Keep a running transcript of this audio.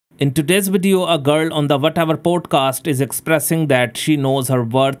In today's video, a girl on the Whatever podcast is expressing that she knows her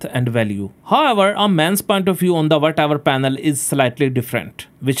worth and value. However, a man's point of view on the Whatever panel is slightly different,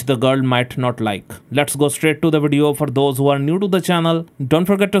 which the girl might not like. Let's go straight to the video. For those who are new to the channel, don't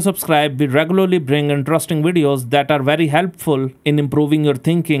forget to subscribe. We regularly bring interesting videos that are very helpful in improving your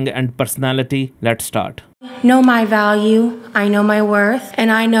thinking and personality. Let's start. Know my value, I know my worth,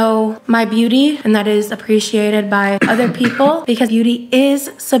 and I know my beauty, and that is appreciated by other people because beauty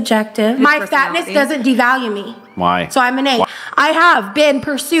is subjective. My fatness doesn't devalue me. Why? So I'm an A. I have been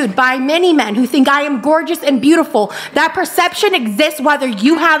pursued by many men who think I am gorgeous and beautiful. That perception exists whether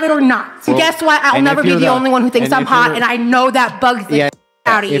you have it or not. So guess what? I'll never be the only one who thinks I'm hot, and I know that bugs the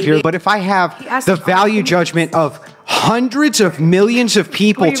out of you. But if I have the value judgment of hundreds of millions of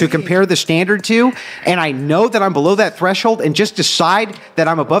people to compare the standard to, and I know that I'm below that threshold and just decide that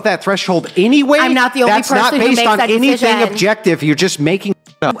I'm above that threshold anyway, I'm not the only person that's not who based makes on that anything decision. objective. You're just making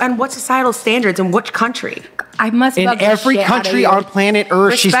up. And what societal standards in which country? I must In bug the every shit out of country you. on planet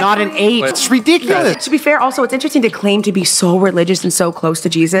Earth, she's not an 8. It's ridiculous. To be fair, also, it's interesting to claim to be so religious and so close to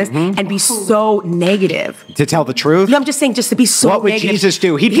Jesus and be so negative. To tell the truth? No, I'm just saying, just to be so What would negative. Jesus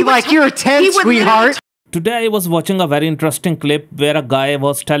do? He'd be like, you're a 10, sweetheart. Today I was watching a very interesting clip where a guy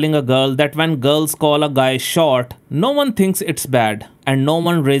was telling a girl that when girls call a guy short, no one thinks it's bad and no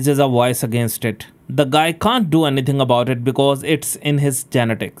one raises a voice against it. The guy can't do anything about it because it's in his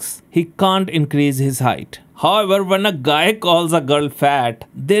genetics. He can't increase his height. However, when a guy calls a girl fat,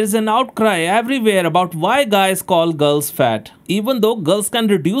 there's an outcry everywhere about why guys call girls fat. Even though girls can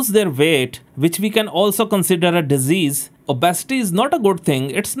reduce their weight, which we can also consider a disease, obesity is not a good thing.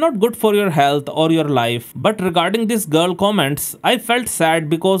 It's not good for your health or your life. But regarding this girl comments, I felt sad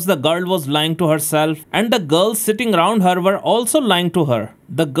because the girl was lying to herself and the girls sitting around her were also lying to her.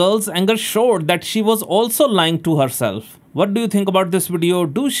 The girl's anger showed that she was also lying to herself. What do you think about this video?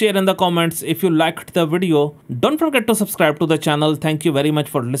 Do share in the comments if you liked the video. Don't forget to subscribe to the channel. Thank you very much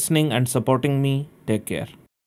for listening and supporting me. Take care.